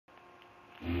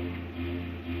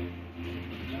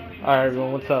Alright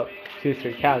everyone, what's up?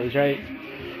 Tuesday Callies, right?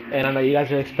 And I know you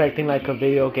guys are expecting like a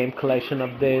video game collection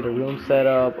update, a room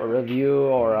setup, a review,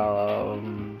 or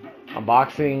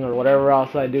unboxing, or whatever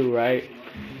else I do, right?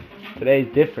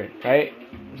 Today's different, right?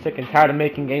 I'm sick and tired of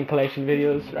making game collection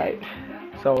videos, right?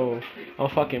 So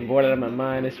I'm fucking bored out of my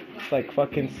mind. It's like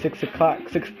fucking 6 o'clock,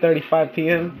 6:35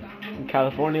 p.m. in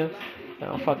California.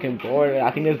 And I'm fucking bored. I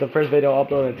think this is the first video I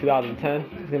uploaded in 2010.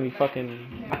 It's gonna be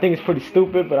fucking. I think it's pretty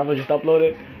stupid, but I'm gonna just upload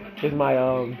it. This is my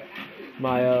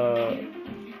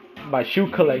my shoe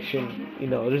collection. You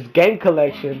know, there's game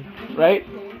collection, right?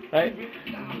 Right?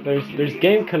 There's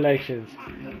game collections,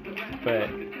 but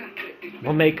I'm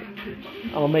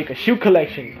gonna make a shoe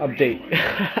collection update,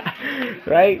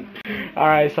 right? All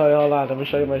right, so hold on, let me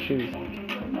show you my shoes.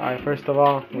 All right, first of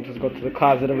all, we'll just go to the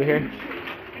closet over here.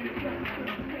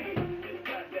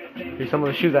 Here's some of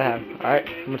the shoes I have. All right,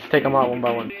 I'm gonna just take them out one by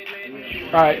one.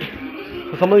 All right,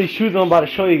 so some of these shoes I'm about to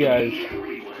show you guys,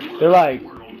 they're like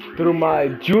through my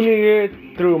junior year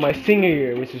through my senior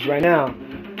year, which is right now.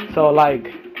 So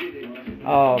like,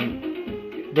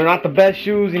 they're not the best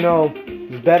shoes, you know.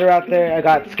 There's better out there. I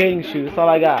got skating shoes. That's all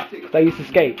I got. 'Cause I used to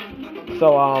skate.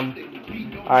 So all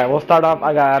right, we'll start off.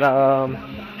 All right,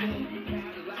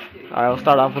 we'll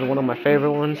start off with one of my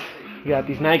favorite ones. You got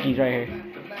these Nikes right here.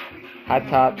 High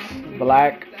tops,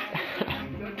 black.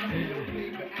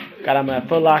 Got them at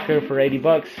Foot Locker for 80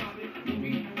 bucks.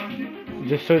 I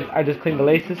just cleaned the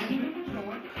laces.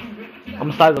 I'm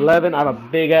a size 11. I have a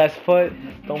big ass foot.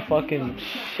 Don't fucking.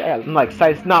 I'm like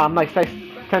size. Nah, I'm like size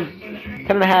 10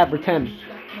 and a half or 10.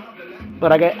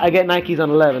 But I get Nikes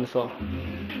on 11, so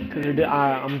because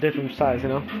I'm different size, you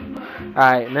know.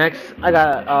 All right, next I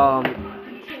got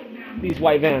these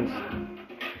white Vans.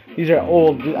 These are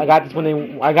old. I got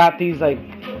these like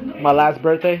my last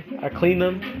birthday. I cleaned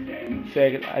them. So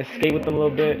I skate with them a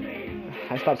little bit.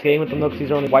 I stopped skating with them though because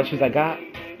these are only white shoes I got.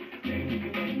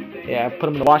 Yeah, I put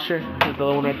them in the washer. There's the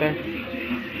other one right there.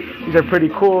 These are pretty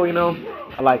cool, you know.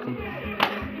 I like them.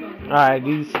 Alright,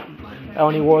 I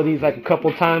only wore these like a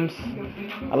couple times.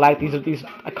 I like these.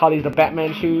 I call these the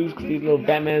Batman shoes because these little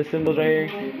Batman symbols right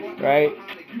here, right?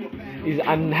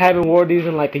 I haven't worn these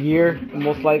in like a year,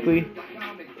 most likely.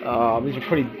 These are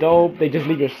pretty dope. They just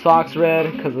leave your socks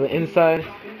red because of the inside.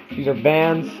 These are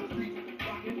Vans.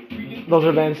 Those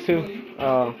are Vans too.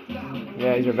 Yeah,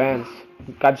 these are Vans.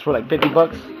 Got this for like 50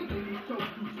 bucks.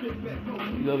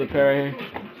 These other pair right here.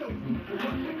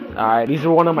 Alright, these are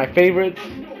one of my favorites.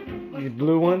 These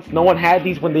blue ones. No one had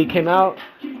these when they came out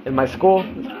in my school.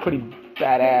 It's pretty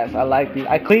badass. I like these.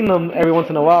 I clean them every once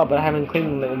in a while, but I haven't cleaned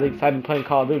them lately because I've been playing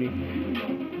Call of Duty.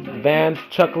 Vans,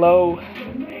 Chuck Low.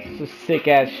 It's just sick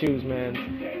ass shoes, man.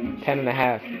 10 and a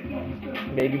half.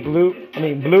 Baby blue.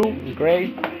 Blue and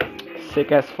gray.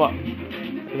 Sick as fuck.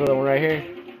 There's another one right here.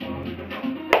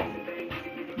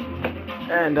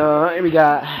 And here we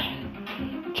got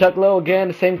Chuck Low again,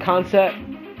 the same concept.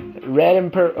 Red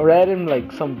and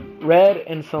like some red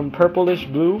and some purplish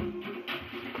blue.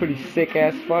 Pretty sick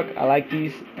as fuck. I like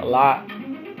these a lot.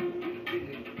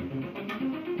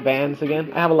 Vans again.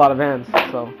 I have a lot of Vans,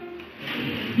 so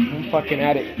I'm fucking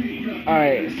at it. All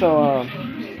right, so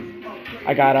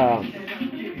I got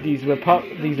these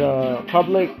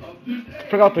public. I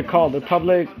forgot what they're called. They're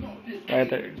public. Right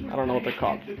there. I don't know what they're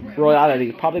called.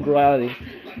 Royalty. Public royalty.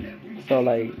 So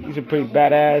like these are pretty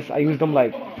badass. I used them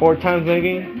like 4 times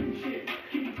maybe.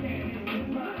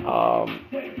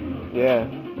 Yeah,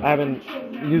 I haven't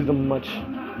used them much.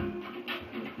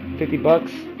 50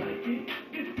 bucks.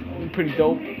 Pretty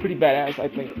dope. Pretty badass, I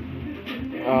think.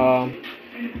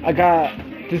 I got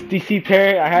this DC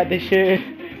pair. I had this shit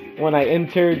when I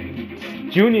entered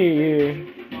junior year.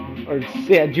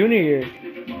 Junior year.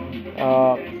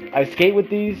 I skate with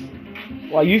these.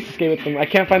 Well, I used to skate with them. I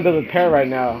can't find the other pair right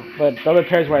now, but the other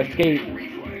pairs where I skate,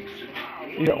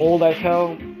 these are old as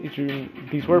hell.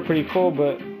 These were pretty cool,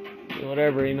 but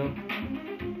whatever, you know.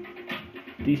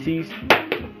 DC's.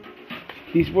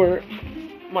 These were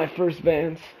my first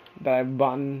Vans that I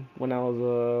bought when I was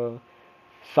a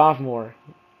sophomore.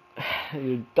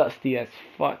 They're dusty as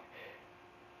fuck,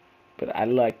 but I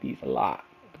like these a lot.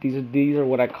 These are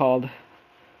what I called.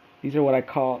 These are what I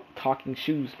call talking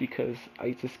shoes because I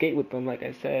used to skate with them, like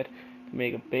I said, to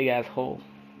make a big ass hole.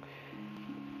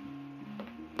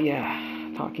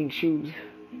 Yeah, talking shoes.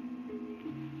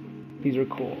 These are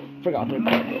cool. Forgot their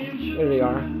called though. There they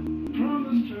are.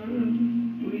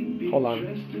 Hold on.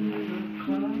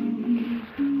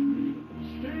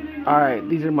 Alright,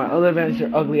 these are my other Vans.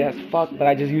 They're ugly as fuck, but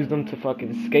I just use them to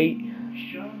fucking skate.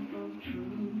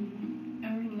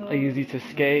 I use these to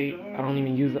skate. I don't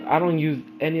use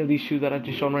any of these shoes that I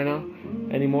just shown right now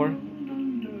anymore.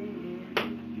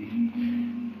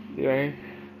 See right here?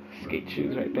 Skate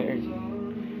shoes right there.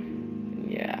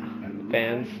 Yeah,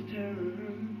 Vans.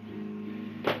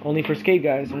 Only for skate,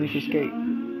 guys. Only for skate.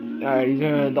 Alright, these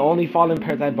are the only fallen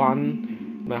pairs I bought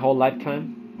in my whole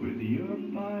lifetime.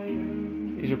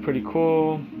 These are pretty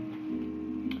cool.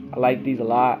 I like these a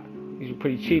lot. These are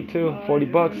pretty cheap too. 40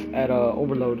 bucks at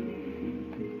Overload.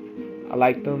 I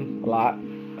like them a lot.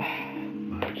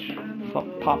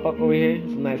 Pop up over here.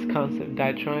 It's a nice concept.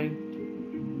 Die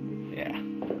trying. Yeah.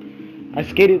 I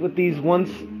skated with these once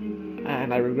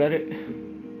and I regret it.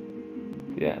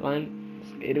 See that line?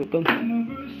 Skated with them.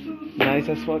 Nice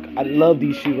as fuck. I love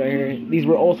these shoes right here. These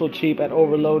were also cheap at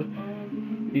Overload.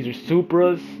 These are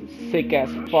Supras. Sick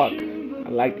as fuck. I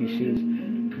like these shoes.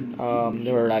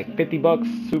 They were like 50 bucks.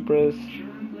 Supras.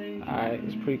 Alright,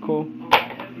 it's pretty cool.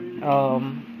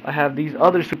 I have these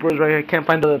other Supras right here. Can't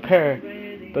find the other pair.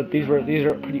 But these are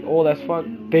pretty old as fuck.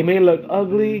 They may look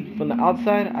ugly from the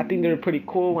outside. I think they were pretty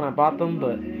cool when I bought them,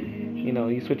 but you know,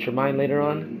 you switch your mind later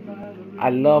on. I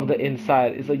love the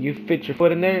inside. It's like you fit your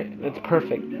foot in there. It's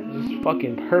perfect. It's just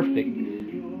fucking perfect.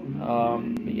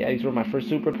 But yeah, these were my first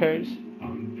Supra pairs.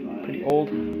 Pretty old.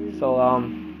 So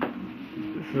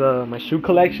this is my shoe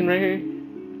collection right here.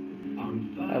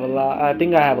 I have a lot. I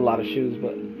think I have a lot of shoes,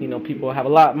 but you know, people have a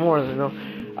lot more. You know,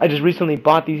 I just recently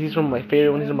bought these. These are my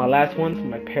favorite ones. These are my last ones.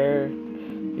 My pair.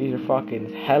 These are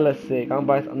fucking hella sick. I'm gonna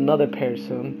buy another pair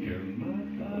soon.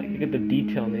 Like, look at the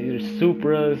detail on these. These are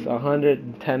Supras,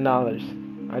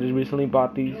 $110. I just recently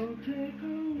bought these.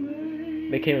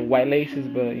 They came in white laces,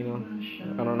 but you know,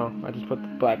 I don't know. I just put the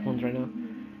black ones right now.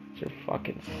 These are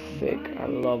fucking sick. I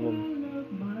love them.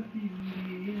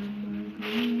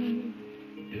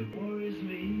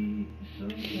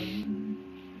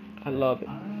 I love it.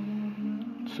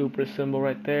 Supra symbol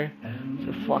right there.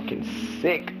 They're fucking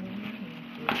sick.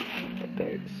 Right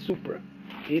there, Supra.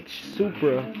 Each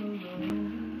Supra.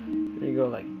 There you go.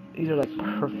 Like, these are like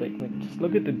perfect. Like, just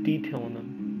look at the detail on them.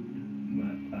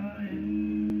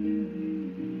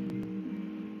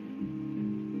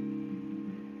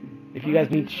 If you guys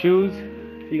need shoes,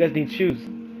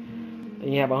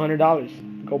 and you have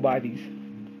 $100, go buy these.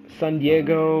 San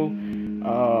Diego,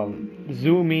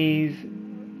 Zoomies.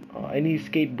 Any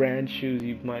skate brand shoes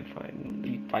you might find.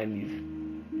 You find these,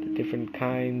 the different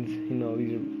kinds. You know,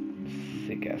 these are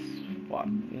sick as fuck.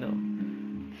 You know,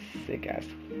 sick as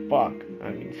fuck. I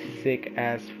mean, sick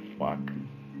as fuck.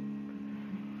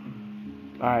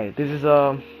 All right, this is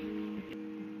a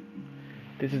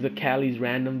Cali's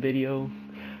random video.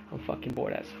 I'm fucking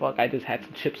bored as fuck. I just had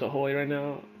some Chips Ahoy right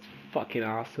now. It's fucking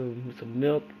awesome with some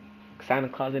milk. Santa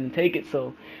Claus didn't take it,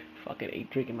 so fucking ate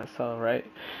drinking myself, right?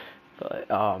 But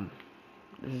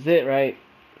this is it, right?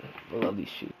 I love these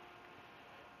shoes.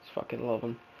 Just fucking love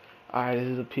them. Alright, this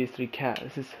is a PS3 cat.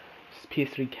 This is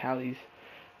PS3 Cali's.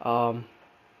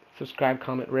 Subscribe,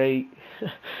 comment, rate.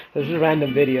 This is a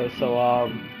random video, so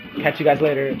catch you guys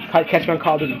later. Catch me on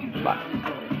Call of Duty. Bye.